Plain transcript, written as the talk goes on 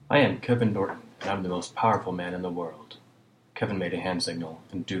I am Kevin Norton, and I'm the most powerful man in the world. Kevin made a hand signal,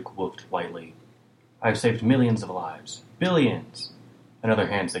 and Duke woofed lightly. I've saved millions of lives. Billions! Another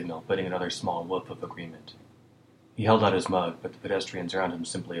hand signal, bidding another small woof of agreement. He held out his mug, but the pedestrians around him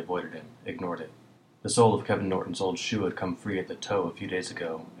simply avoided him, ignored it. The sole of Kevin Norton's old shoe had come free at the toe a few days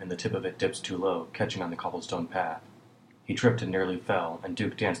ago, and the tip of it dipped too low, catching on the cobblestone path. He tripped and nearly fell, and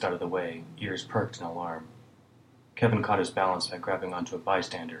Duke danced out of the way, ears perked in alarm. Kevin caught his balance by grabbing onto a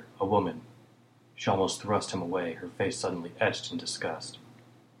bystander, a woman. She almost thrust him away, her face suddenly etched in disgust.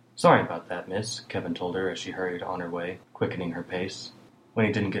 "Sorry about that, miss," Kevin told her as she hurried on her way, quickening her pace. When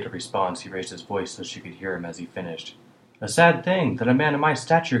he didn't get a response, he raised his voice so she could hear him as he finished. "A sad thing that a man of my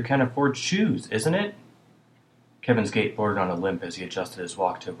stature can't afford shoes, isn't it?" Kevin's gait bordered on a limp as he adjusted his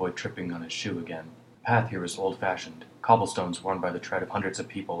walk to avoid tripping on his shoe again. The path here was old-fashioned, cobblestones worn by the tread of hundreds of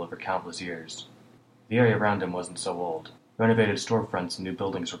people over countless years. The area around him wasn't so old. Renovated storefronts and new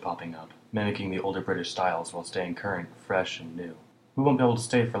buildings were popping up, mimicking the older British styles while staying current, fresh, and new. "We won't be able to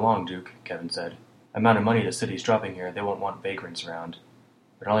stay for long, Duke," Kevin said. "The amount of money the city's dropping here, they won't want vagrants around.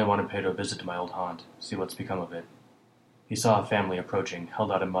 But I only want to pay a visit to my old haunt, see what's become of it." He saw a family approaching,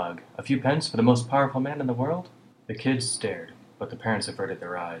 held out a mug. "A few pence for the most powerful man in the world?" The kids stared, but the parents averted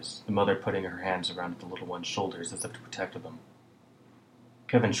their eyes, the mother putting her hands around the little one's shoulders as if to protect them.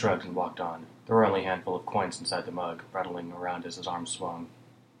 Kevin shrugged and walked on. There were only a handful of coins inside the mug, rattling around as his arm swung.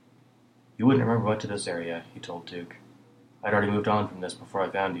 "You wouldn't remember what to this area," he told Duke. "I'd already moved on from this before I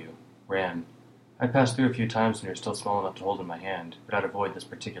found you. Ran. I'd passed through a few times when you're still small enough to hold in my hand, but I'd avoid this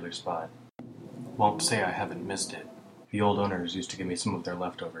particular spot. Won't say I haven't missed it. The old owners used to give me some of their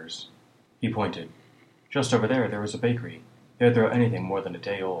leftovers." He pointed. "Just over there was a bakery. They'd throw anything more than a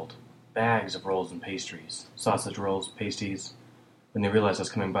day old. Bags of rolls and pastries. Sausage rolls, pasties. When they realized I was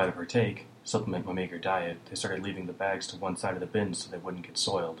coming by to partake, supplement my meager diet, they started leaving the bags to one side of the bin so they wouldn't get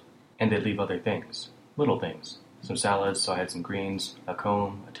soiled. And they'd leave other things. Little things. Some salads, so I had some greens, a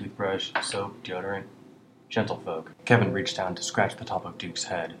comb, a toothbrush, soap, deodorant. Gentlefolk." Kevin reached down to scratch the top of Duke's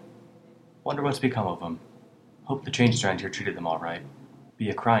head. "Wonder what's become of them. Hope the changes around here treated them all right. Be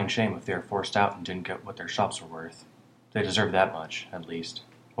a crying shame if they were forced out and didn't get what their shops were worth. They deserve that much, at least.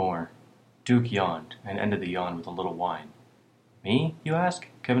 More." Duke yawned, and ended the yawn with a little whine. "Me, you ask?"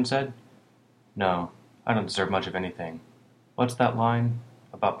 Kevin said. "No, I don't deserve much of anything. What's that line?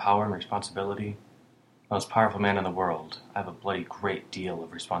 About power and responsibility? Most powerful man in the world. I have a bloody great deal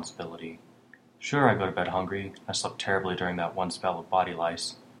of responsibility. Sure, I go to bed hungry. I slept terribly during that one spell of body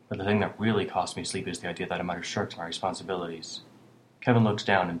lice. But the thing that really cost me sleep is the idea that I might have shirked my responsibilities." Kevin looked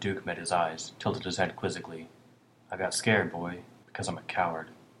down and Duke met his eyes, tilted his head quizzically. "I got scared, boy, because I'm a coward.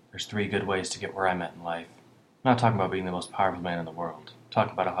 There's 3 good ways to get where I'm at in life. I'm not talking about being the most powerful man in the world. I'm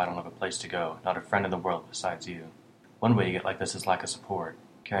talking about how I don't have a place to go, not a friend in the world besides you. One way you get like this is lack of support.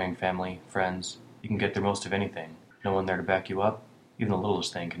 Caring family, friends. You can get through most of anything. No one there to back you up. Even the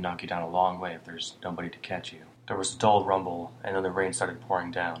littlest thing can knock you down a long way if there's nobody to catch you." There was a dull rumble, and then the rain started pouring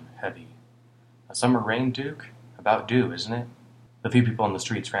down, heavy. "A summer rain, Duke? About due, isn't it?" The few people on the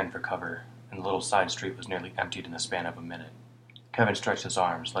streets ran for cover, and the little side street was nearly emptied in the span of a minute. Kevin stretched his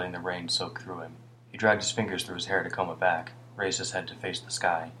arms, letting the rain soak through him. He dragged his fingers through his hair to comb it back, raised his head to face the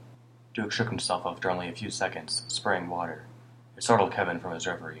sky. Duke shook himself after only a few seconds, spraying water. It startled Kevin from his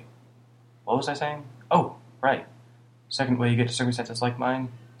reverie. "What was I saying? Oh, right. Second way you get to circumstances like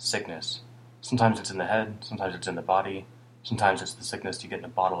mine? Sickness. Sometimes it's in the head, sometimes it's in the body, sometimes it's the sickness you get in a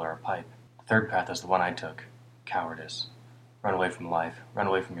bottle or a pipe. The third path is the one I took. Cowardice. Run away from life, run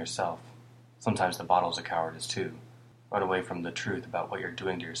away from yourself. Sometimes the bottle's a cowardice too. Run away from the truth about what you're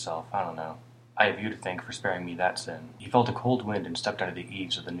doing to yourself, I don't know. I have you to thank for sparing me that sin." He felt a cold wind and stepped under the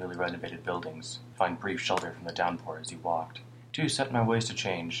eaves of the newly renovated buildings, to find brief shelter from the downpour as he walked. "Too set in my ways to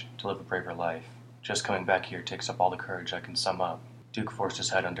change, to live a braver life. Just coming back here takes up all the courage I can sum up." Duke forced his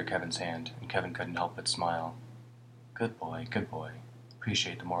head under Kevin's hand, and Kevin couldn't help but smile. Good boy, good boy.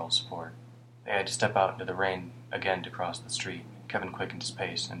 Appreciate the moral support." They had to step out into the rain again to cross the street. Kevin quickened his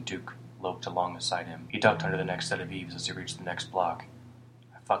pace, and Duke loped along beside him. He ducked under the next set of eaves as he reached the next block.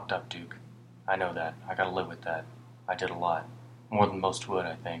 "I fucked up, Duke. I know that. I gotta live with that. I did a lot. More than most would,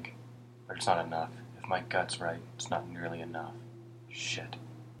 I think. But it's not enough. If my gut's right, it's not nearly enough. Shit."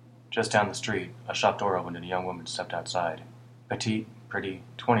 Just down the street, a shop door opened and a young woman stepped outside. Petite, pretty,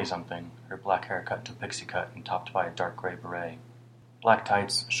 20-something, her black hair cut to pixie cut and topped by a dark gray beret. Black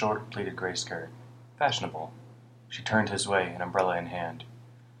tights, short, pleated gray skirt. Fashionable. She turned his way, an umbrella in hand.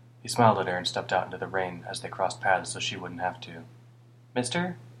 He smiled at her and stepped out into the rain as they crossed paths so she wouldn't have to.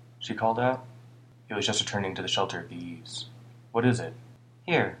 "Mister?" she called out. He was just returning to the shelter of the eaves. "What is it?"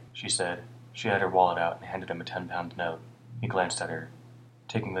 "Here," she said. She had her wallet out and handed him a 10-pound note. He glanced at her.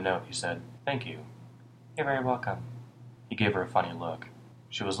 Taking the note, he said, "Thank you." "You're very welcome." He gave her a funny look.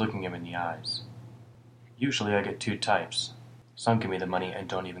 She was looking him in the eyes. "Usually I get two types. Some give me the money and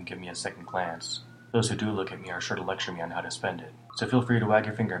don't even give me a second glance. Those who do look at me are sure to lecture me on how to spend it. So feel free to wag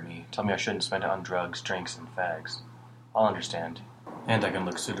your finger at me, tell me I shouldn't spend it on drugs, drinks, and fags. I'll understand. And I can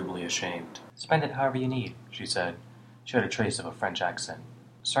look suitably ashamed." "Spend it however you need," she said. She had a trace of a French accent.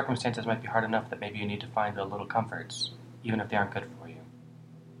 "Circumstances might be hard enough that maybe you need to find the little comforts, even if they aren't good for you."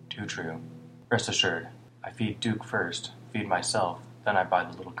 "Too true. Rest assured, I feed Duke first, feed myself, then I buy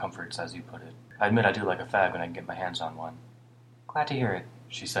the little comforts, as you put it. I admit I do like a fag when I can get my hands on one." "Glad to hear it,"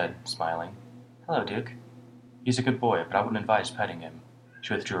 she said, smiling. "Hello, Duke." "He's a good boy, but I wouldn't advise petting him."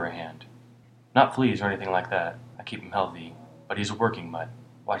 She withdrew her hand. "Not fleas or anything like that. I keep him healthy. But he's a working mutt.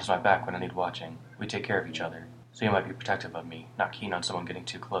 Watches my back when I need watching. We take care of each other. So he might be protective of me, not keen on someone getting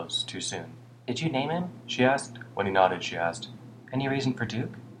too close, too soon." "Did you name him?" she asked. When he nodded, she asked, "Any reason for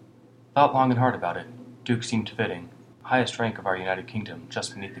Duke?" "Thought long and hard about it. Duke seemed fitting. Highest rank of our United Kingdom,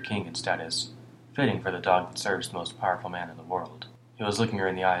 just beneath the king in status. Fitting for the dog that serves the most powerful man in the world." He was looking her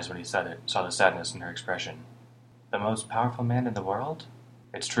in the eyes when he said it, saw the sadness in her expression. "The most powerful man in the world?"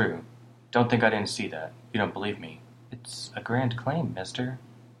 "It's true. Don't think I didn't see that. You don't believe me." "It's a grand claim, mister."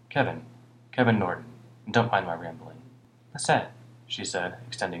 "Kevin. Kevin Norton. And don't mind my rambling." "Lisette," she said,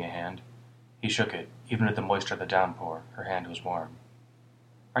 extending a hand. He shook it. Even with the moisture of the downpour, her hand was warm.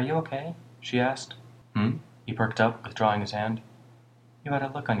 "Are you okay?" she asked. "Hmm?" He perked up, withdrawing his hand. "You had a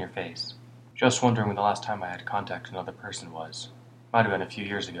look on your face." "Just wondering when the last time I had contact with another person was. Might have been a few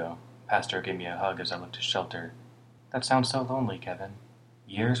years ago. Pastor gave me a hug as I left his shelter." "That sounds so lonely, Kevin.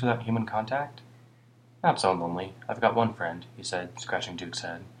 Years without human contact?" "Not so lonely. I've got one friend," he said, scratching Duke's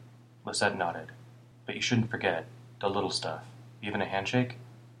head. Lisette nodded. "But you shouldn't forget the little stuff. Even a handshake?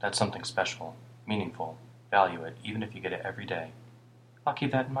 That's something special, meaningful. Value it, even if you get it every day." "I'll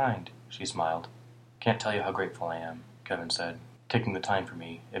keep that in mind," she smiled. "Can't tell you how grateful I am," Kevin said. "Taking the time for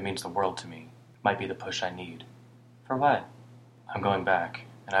me, it means the world to me. Might be the push I need." "For what?" "I'm going back,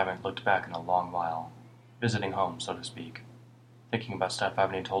 and I haven't looked back in a long while. Visiting home, so to speak. Thinking about stuff I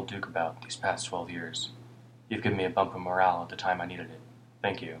haven't even told Duke about these past 12 years. You've given me a bump of morale at the time I needed it.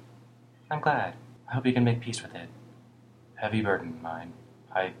 Thank you." "I'm glad. I hope you can make peace with it." "Heavy burden, mine.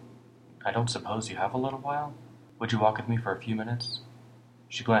 I don't suppose you have a little while? Would you walk with me for a few minutes?"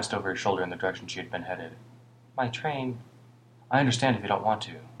 She glanced over his shoulder in the direction she had been headed. "My train—" "I understand if you don't want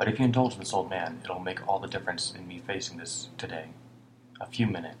to, but if you indulge this old man, it'll make all the difference in me facing this today. A few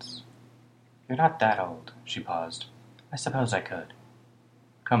minutes." "You're not that old." She paused. "I suppose I could."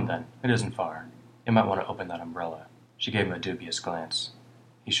 "Come then. It isn't far. You might want to open that umbrella." She gave him a dubious glance.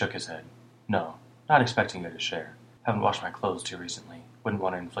 He shook his head. "No, not expecting you to share. Haven't washed my clothes too recently. Wouldn't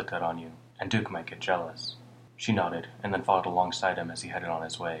want to inflict that on you. And Duke might get jealous." She nodded, and then followed alongside him as he headed on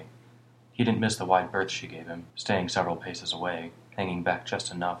his way. He didn't miss the wide berth she gave him, staying several paces away, hanging back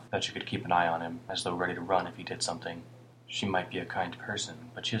just enough that she could keep an eye on him, as though ready to run if he did something. "She might be a kind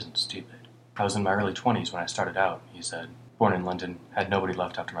person, but she isn't stupid." "I was in my early 20s when I started out," he said. "Born in London, had nobody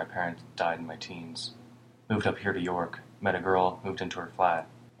left after my parents died in my teens. Moved up here to York, met a girl, moved into her flat.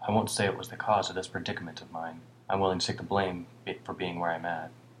 I won't say it was the cause of this predicament of mine. I'm willing to take the blame for being where I'm at,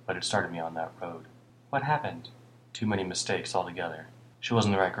 but it started me on that road." "What happened?" "Too many mistakes altogether. She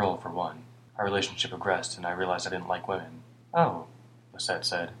wasn't the right girl, for one. Our relationship progressed, and I realized I didn't like women." "Oh," Lisette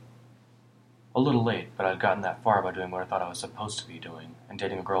said. "A little late, but I'd gotten that far by doing what I thought I was supposed to be doing, and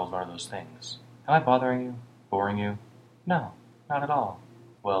dating a girl is one of those things. Am I bothering you? Boring you?" "No, not at all."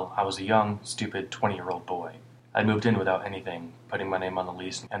 "Well, I was a young, stupid 20-year-old boy. I'd moved in without anything, putting my name on the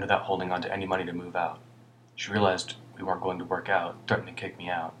lease, and without holding on to any money to move out. She realized we weren't going to work out, threatened to kick me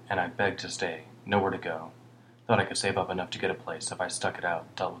out, and I begged to stay. Nowhere to go. Thought I could save up enough to get a place if I stuck it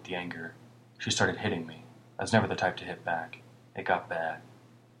out, dealt with the anger. She started hitting me. I was never the type to hit back. It got bad."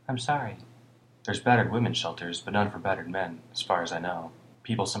 "I'm sorry." "There's battered women's shelters, but none for battered men, as far as I know.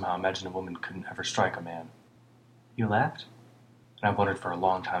 People somehow imagine a woman couldn't ever strike a man." "You left?" "And I've wondered for a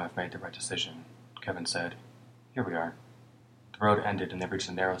long time if I made the right decision," Kevin said. "Here we are." The road ended and they reached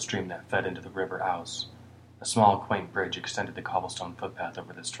a narrow stream that fed into the river Ouse. A small, quaint bridge extended the cobblestone footpath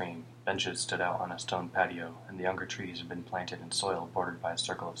over the stream. Benches stood out on a stone patio, and the younger trees had been planted in soil bordered by a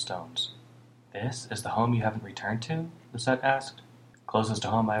circle of stones. "This is the home you haven't returned to?" Lisette asked. "Closest to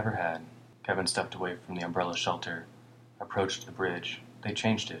home I ever had." Kevin stepped away from the umbrella shelter, approached the bridge. They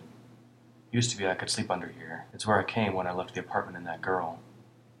changed it. "Used to be I could sleep under here. It's where I came when I left the apartment in that girl."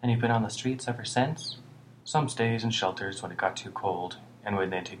 "And you've been on the streets ever since?" "Some stays in shelters when it got too cold, and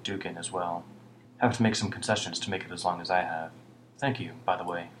when they take Duke in as well. Have to make some concessions to make it as long as I have. Thank you, by the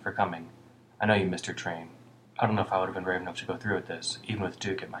way, for coming. I know you missed your train." I don't know if I would have been brave enough to go through with this, even with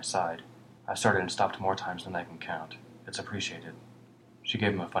Duke at my side. I started and stopped more times than I can count. It's appreciated. She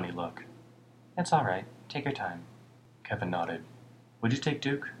gave him a funny look. It's all right. Take your time. Kevin nodded. Would you take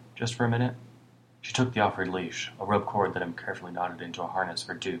Duke, just for a minute? She took the offered leash, a rope cord that had carefully knotted into a harness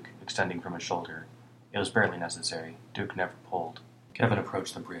for Duke, extending from his shoulder. It was barely necessary. Duke never pulled. Kevin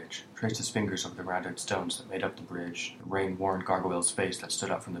approached the bridge, traced his fingers over the rounded stones that made up the bridge, the rain-worn gargoyle's face that stood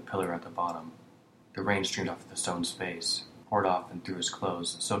up from the pillar at the bottom. The rain streamed off the stone's face, poured off and through his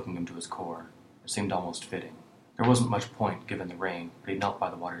clothes, soaking him to his core. It seemed almost fitting. There wasn't much point, given the rain, but he knelt by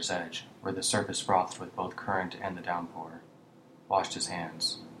the water's edge, where the surface frothed with both current and the downpour. Washed his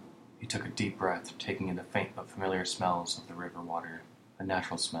hands. He took a deep breath, taking in the faint but familiar smells of the river water. A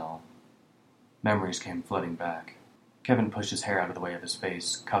natural smell. Memories came flooding back. Kevin pushed his hair out of the way of his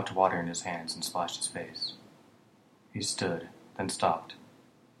face, cupped water in his hands, and splashed his face. He stood, then stopped,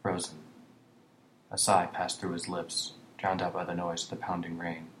 frozen. A sigh passed through his lips, drowned out by the noise of the pounding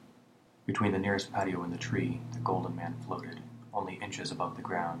rain. Between the nearest patio and the tree, the Golden Man floated, only inches above the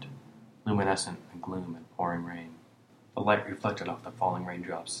ground, luminescent in gloom and pouring rain. The light reflected off the falling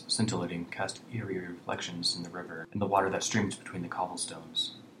raindrops, scintillating, cast eerie reflections in the river and the water that streamed between the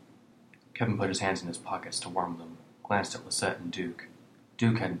cobblestones. Kevin put his hands in his pockets to warm them, glanced at Lisette and Duke.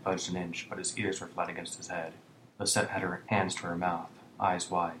 Duke hadn't budged an inch, but his ears were flat against his head. Lisette had her hands to her mouth, eyes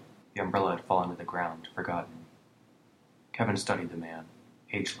wide. The umbrella had fallen to the ground, forgotten. Kevin studied the man.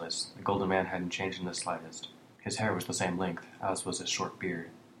 Ageless, the Golden Man hadn't changed in the slightest. His hair was the same length, as was his short beard.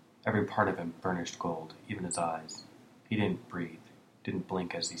 Every part of him burnished gold, even his eyes. He didn't breathe, didn't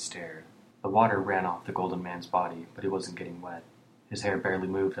blink as he stared. The water ran off the Golden Man's body, but he wasn't getting wet. His hair barely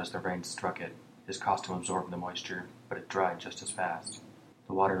moved as the rain struck it. His costume absorbed the moisture, but it dried just as fast.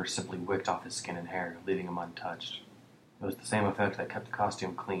 The water simply wicked off his skin and hair, leaving him untouched. It was the same effect that kept the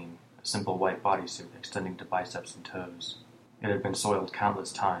costume clean, a simple white bodysuit extending to biceps and toes. It had been soiled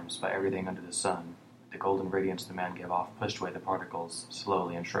countless times by everything under the sun. The golden radiance the man gave off pushed away the particles,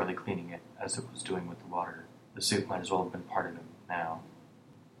 slowly and surely cleaning it, as it was doing with the water. The suit might as well have been part of him, now.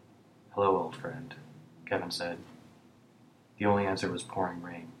 Hello, old friend, Kevin said. The only answer was pouring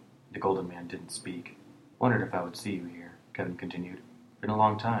rain. The Golden Man didn't speak. Wondered if I would see you here, Kevin continued. Been a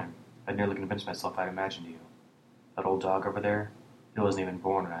long time. I'd nearly convinced myself I'd imagined you. That old dog over there? He wasn't even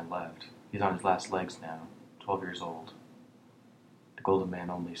born when I left. He's on his last legs now, 12 years old. The Golden Man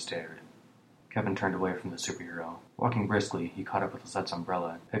only stared. Kevin turned away from the superhero. Walking briskly, he caught up with Lisette's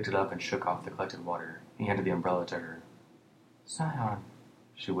umbrella, picked it up and shook off the collected water. He handed the umbrella to her. Scion,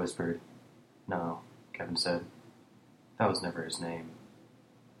 she whispered. No, Kevin said. That was never his name.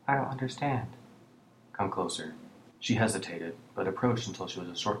 I don't understand. Come closer. She hesitated, but approached until she was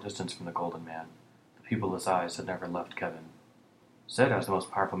a short distance from the Golden Man. The pupilless eyes had never left Kevin. Said I was the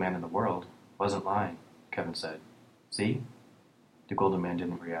most powerful man in the world. Wasn't lying, Kevin said. See? The Golden Man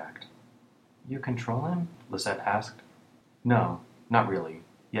didn't react. You control him? Lisette asked. No, not really.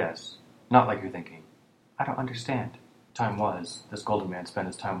 Yes. Not like you're thinking. I don't understand. Time was, this Golden Man spent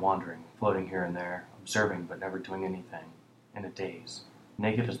his time wandering, floating here and there, observing but never doing anything. In a daze.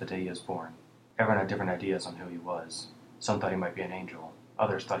 Naked as the day he was born. Everyone had different ideas on who he was. Some thought he might be an angel.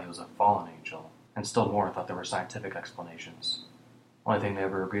 Others thought he was a fallen angel. And still more thought there were scientific explanations. Only thing they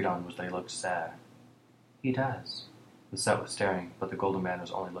ever agreed on was that he looked sad. He does. Lisette was staring, but the Golden Man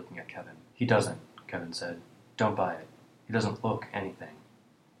was only looking at Kevin. He doesn't, Kevin said. Don't buy it. He doesn't look anything.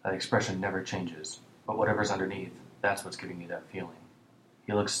 That expression never changes. But whatever's underneath, that's what's giving me that feeling.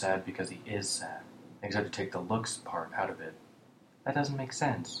 He looks sad because he is sad. Except to take the looks part out of it. That doesn't make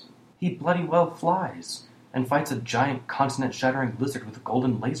sense. He bloody well flies, and fights a giant continent-shattering lizard with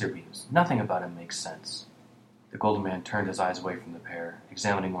golden laser beams. Nothing about him makes sense. The Golden Man turned his eyes away from the pair,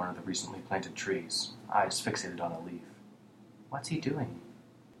 examining one of the recently planted trees, eyes fixated on a leaf. What's he doing?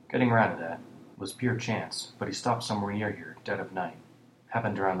 Getting around to that. It was pure chance, but he stopped somewhere near here, dead of night.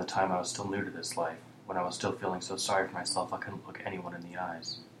 Happened around the time I was still new to this life, when I was still feeling so sorry for myself I couldn't look anyone in the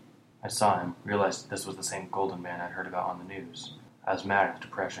eyes. I saw him, realized this was the same Golden Man I'd heard about on the news. I was mad with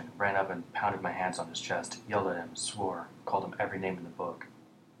depression, ran up and pounded my hands on his chest, yelled at him, swore, called him every name in the book.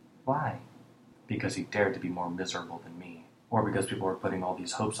 Why? Because he dared to be more miserable than me. Or because people were putting all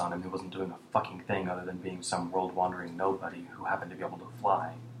these hopes on him who wasn't doing a fucking thing other than being some world-wandering nobody who happened to be able to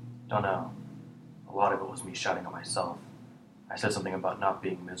fly. Don't know. A lot of it was me shouting at myself. I said something about not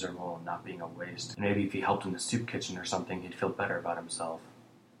being miserable and not being a waste, and maybe if he helped in the soup kitchen or something, he'd feel better about himself.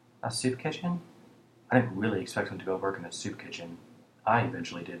 A soup kitchen? I didn't really expect him to go work in a soup kitchen. I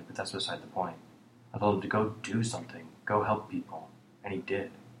eventually did, but that's beside the point. I told him to go do something, go help people, and he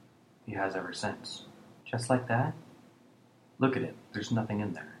did. He has ever since. Just like that? Look at it, there's nothing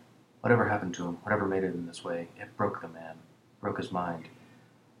in there. Whatever happened to him, whatever made it in this way, it broke the man, broke his mind.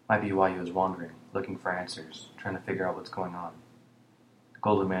 Might be why he was wandering, looking for answers, trying to figure out what's going on. The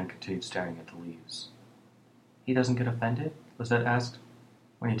golden man continued staring at the leaves. He doesn't get offended? Lisette asked.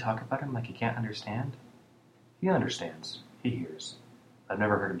 When you talk about him like he can't understand? He understands. He hears. I've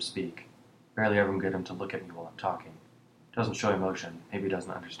never heard him speak. Barely ever get him to look at me while I'm talking. Doesn't show emotion. Maybe he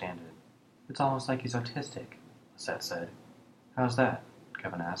doesn't understand it. It's almost like he's autistic, Lisette said. How's that?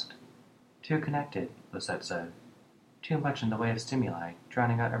 Kevin asked. Too connected, Lisette said. Too much in the way of stimuli,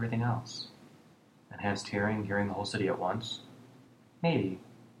 drowning out everything else. Enhanced hearing the whole city at once? Maybe.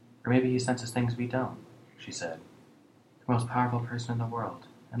 Or maybe he senses things we don't, she said. The most powerful person in the world,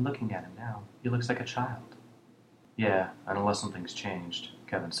 and looking at him now, he looks like a child. Yeah, and unless something's changed,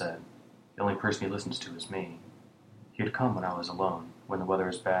 Kevin said. The only person he listens to is me. He'd come when I was alone, when the weather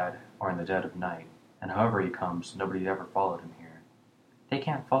is bad, or in the dead of night, and however he comes, nobody ever followed him here. They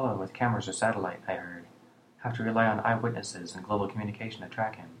can't follow him with cameras or satellite, I heard. Have to rely on eyewitnesses and global communication to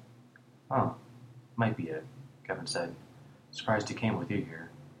track him. Oh, might be it, Kevin said. Surprised he came with you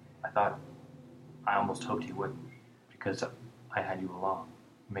here. I almost hoped he wouldn't, because I had you along.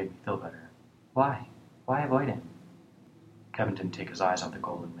 It made me feel better. Why? Why avoid him? Kevin didn't take his eyes off the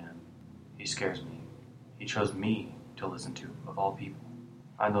golden man. He scares me. He chose me to listen to, of all people.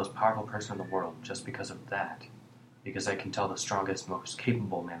 I'm the most powerful person in the world just because of that. Because I can tell the strongest, most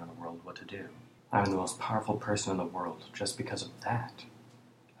capable man in the world what to do. I'm the most powerful person in the world just because of that.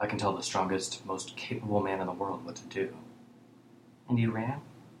 I can tell the strongest, most capable man in the world what to do. And you ran?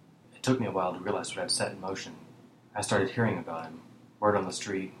 It took me a while to realize what I'd set in motion. I started hearing about him. Word on the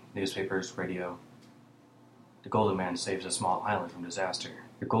street, newspapers, radio. The Golden Man saves a small island from disaster.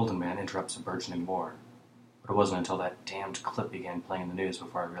 The Golden Man interrupts a burgeoning war. But it wasn't until that damned clip began playing in the news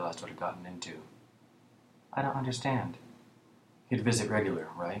before I realized what I'd gotten into. I don't understand. He'd visit regular,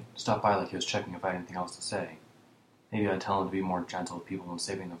 right? Stop by like he was checking if I had anything else to say. Maybe I'd tell him to be more gentle with people and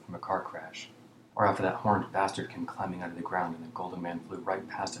saving them from a car crash. Or after that horned bastard came climbing out of the ground and the Golden Man flew right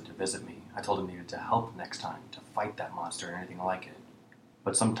past it to visit me, I told him he needed to help next time, to fight that monster or anything like it.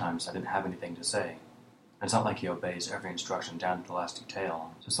 But sometimes I didn't have anything to say. And it's not like he obeys every instruction down to the last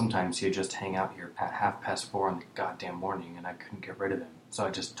detail, so sometimes he'd just hang out here at 4:30 in the goddamn morning and I couldn't get rid of him, so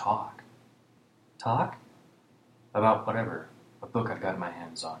I'd just talk. Talk? About whatever. A book I'd gotten my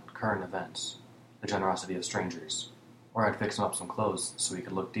hands on, current events, the generosity of strangers. Or I'd fix him up some clothes so he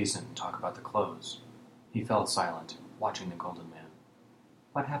could look decent and talk about the clothes. He fell silent, watching the Golden Man.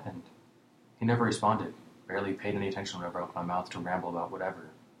 What happened? He never responded, barely paid any attention whenever I opened my mouth to ramble about whatever.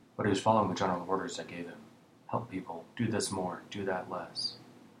 But he was following the general orders I gave him. Help people, do this more, do that less.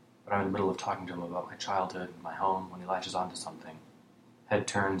 But I'm in the middle of talking to him about my childhood, my home, when he latches onto something. Head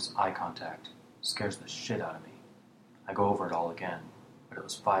turns, eye contact. Scares the shit out of me. I go over it all again, but it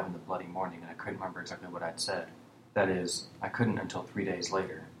was 5 in the bloody morning and I couldn't remember exactly what I'd said. That is, I couldn't until 3 days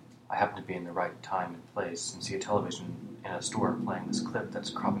later. I happened to be in the right time and place and see a television in a store playing this clip that's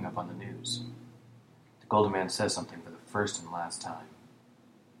cropping up on the news. The Golden Man says something for the first and last time.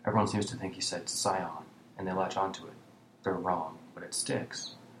 Everyone seems to think he said Scion, and they latch onto it. They're wrong, but it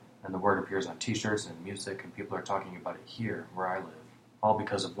sticks. And the word appears on t-shirts and music, and people are talking about it here, where I live. All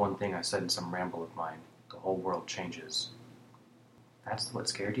because of one thing I said in some ramble of mine. The whole world changes. That's what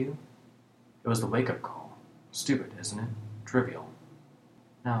scared you? It was the wake-up call. Stupid, isn't it? Trivial.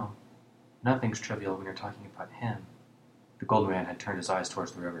 No, nothing's trivial when you're talking about him. The Golden Man had turned his eyes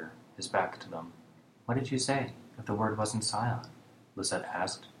towards the river, his back to them. What did you say, if the word wasn't Scion? Lisette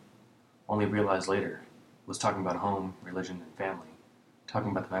asked. Only realized later. Was talking about home, religion, and family.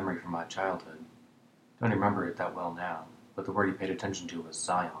 Talking about the memory from my childhood. Don't remember it that well now, but the word he paid attention to was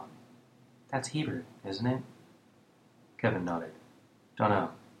Zion. That's Hebrew, isn't it? Kevin nodded. Don't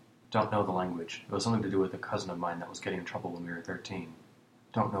know. Don't know the language. It was something to do with a cousin of mine that was getting in trouble when we were 13.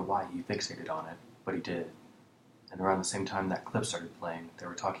 Don't know why he fixated on it, but he did. And around the same time that clip started playing, they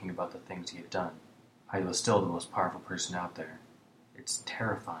were talking about the things he had done. How he was still the most powerful person out there. It's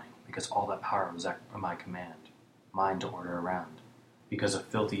terrifying, because all that power was at my command. Mine to order around. Because a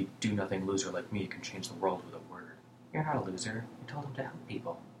filthy, do-nothing loser like me can change the world with a word. You're not a loser. You told him to help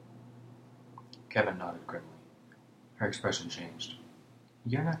people. Kevin nodded grimly. Her expression changed.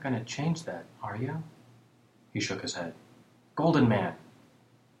 You're not going to change that, are you? He shook his head. Golden Man!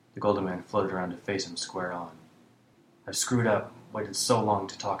 The Golden Man floated around to face him square on. I've screwed up, waited so long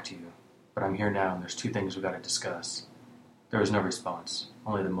to talk to you, but I'm here now and there's 2 things we got to discuss. There was no response,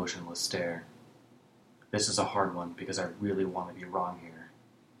 only the motionless stare. This is a hard one because I really want to be wrong here.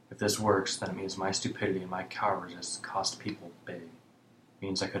 If this works, then it means my stupidity and my cowardice cost people big. It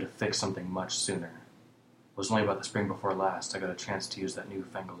means I could have fixed something much sooner. was only about the spring before last I got a chance to use that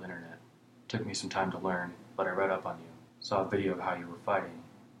newfangled internet. It took me some time to learn, but I read up on you. Saw a video of how you were fighting.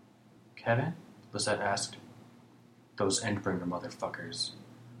 Kevin? Lisette asked. Those Endbringer motherfuckers.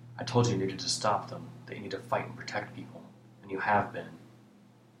 I told you needed to stop them, that you need to fight and protect people. And you have been.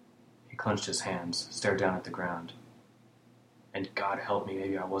 He clenched his hands, stared down at the ground. And God help me,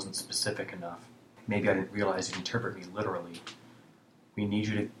 maybe I wasn't specific enough. Maybe I didn't realize you'd interpret me literally. We need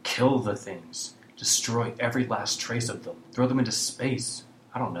you to kill the things. Destroy every last trace of them. Throw them into space.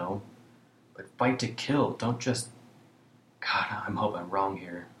 I don't know. But fight to kill. Don't just... God, I'm hoping I'm wrong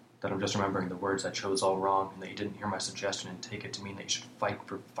here. That I'm just remembering the words I chose all wrong, and that you didn't hear my suggestion and take it to mean that you should fight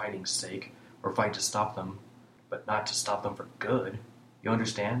for fighting's sake, or fight to stop them, but not to stop them for good. You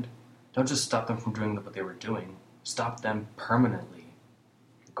understand? Don't just stop them from doing what they were doing. Stop them permanently.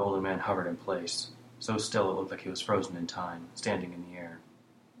 The golden man hovered in place, so still it looked like he was frozen in time, standing in the air.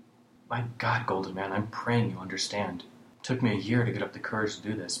 My God, golden man, I'm praying you understand. It took me a year to get up the courage to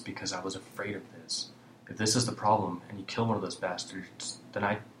do this, because I was afraid of this. If this is the problem, and you kill one of those bastards, then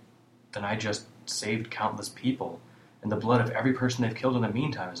I just saved countless people, and the blood of every person they've killed in the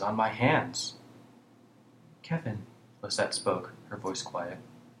meantime is on my hands. Kevin, Lisette spoke, her voice quiet.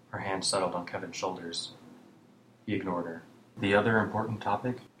 Her hand settled on Kevin's shoulders. He ignored her. The other important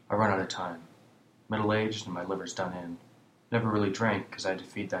topic? I run out of time. Middle-aged and my liver's done in. Never really drank because I had to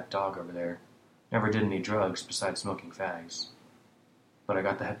feed that dog over there. Never did any drugs besides smoking fags. But I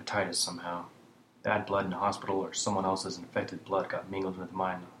got the hepatitis somehow. Bad blood in the hospital or someone else's infected blood got mingled with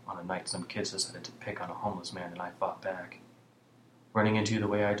mine on a night some kids decided to pick on a homeless man and I fought back. Running into you the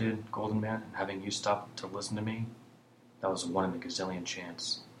way I did, Golden Man, and having you stop to listen to me, that was a 1 in a gazillion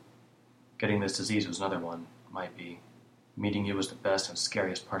chance. Getting this disease was another one, might be. Meeting you was the best and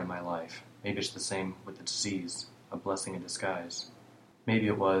scariest part of my life. Maybe it's the same with the disease, a blessing in disguise. Maybe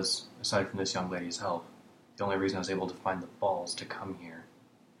it was, aside from this young lady's help, the only reason I was able to find the balls to come here.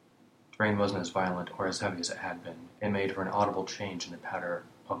 The rain wasn't as violent or as heavy as it had been. It made for an audible change in the patter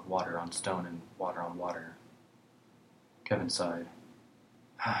of water on stone and water on water. Kevin sighed.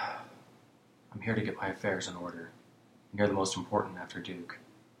 I'm here to get my affairs in order. And you're the most important after Duke.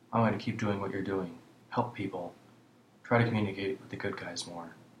 I'm going to keep doing what you're doing. Help people. Try to communicate with the good guys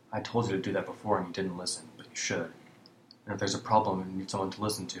more. I told you to do that before and you didn't listen, but you should. And if there's a problem and you need someone to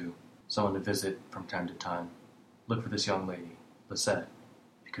listen to, someone to visit from time to time, look for this young lady, Lisette,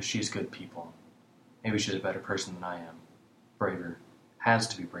 because she's good people. Maybe she's a better person than I am. Braver. Has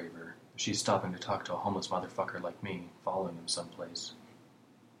to be braver. If she's stopping to talk to a homeless motherfucker like me, following him someplace.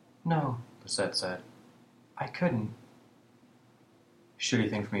 No, Lisette said. I couldn't. Shitty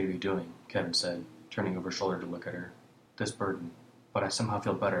thing for me to be doing, Kevin said, turning over shoulder to look at her. This burden. But I somehow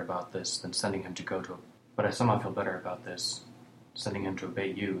feel better about this than sending him to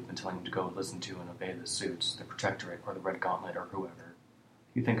obey you than telling him to go listen to and obey the Suits, the Protectorate, or the Red Gauntlet, or whoever.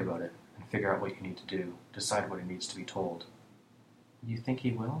 You think about it, and figure out what you need to do. Decide what he needs to be told. You think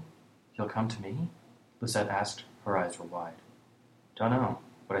he will? He'll come to me? Lisette asked. Her eyes were wide. Dunno,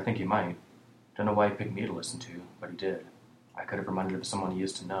 but I think he might. Dunno why he picked me to listen to, but he did. I could have reminded him of someone he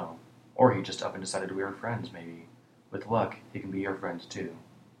used to know. Or he just up and decided we were friends, maybe. With luck, he can be your friend, too.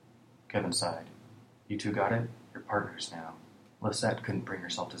 Kevin sighed. You two got it? You're partners now. Lisette couldn't bring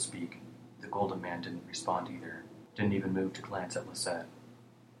herself to speak. The Golden Man didn't respond either. Didn't even move to glance at Lisette.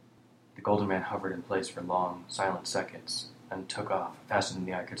 The Golden Man hovered in place for long, silent seconds, and took off, faster than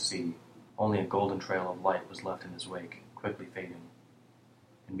the eye could see. Only a golden trail of light was left in his wake, quickly fading.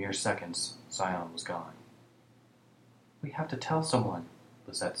 In mere seconds, Zion was gone. We have to tell someone,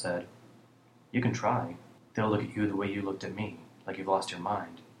 Lisette said. You can try. They'll look at you the way you looked at me, like you've lost your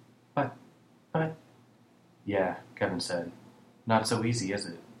mind. But... Yeah, Kevin said. Not so easy, is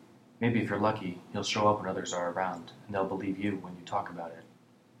it? Maybe if you're lucky, he'll show up when others are around, and they'll believe you when you talk about it.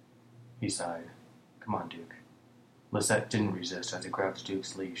 He sighed. Come on, Duke. Lisette didn't resist as he grabbed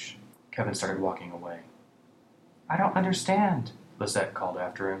Duke's leash. Kevin started walking away. I don't understand, Lisette called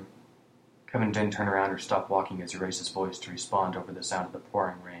after him. Kevin didn't turn around or stop walking as he raised his voice to respond over the sound of the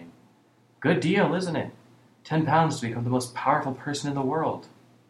pouring rain. Good deal, isn't it? 10 pounds to become the most powerful person in the world.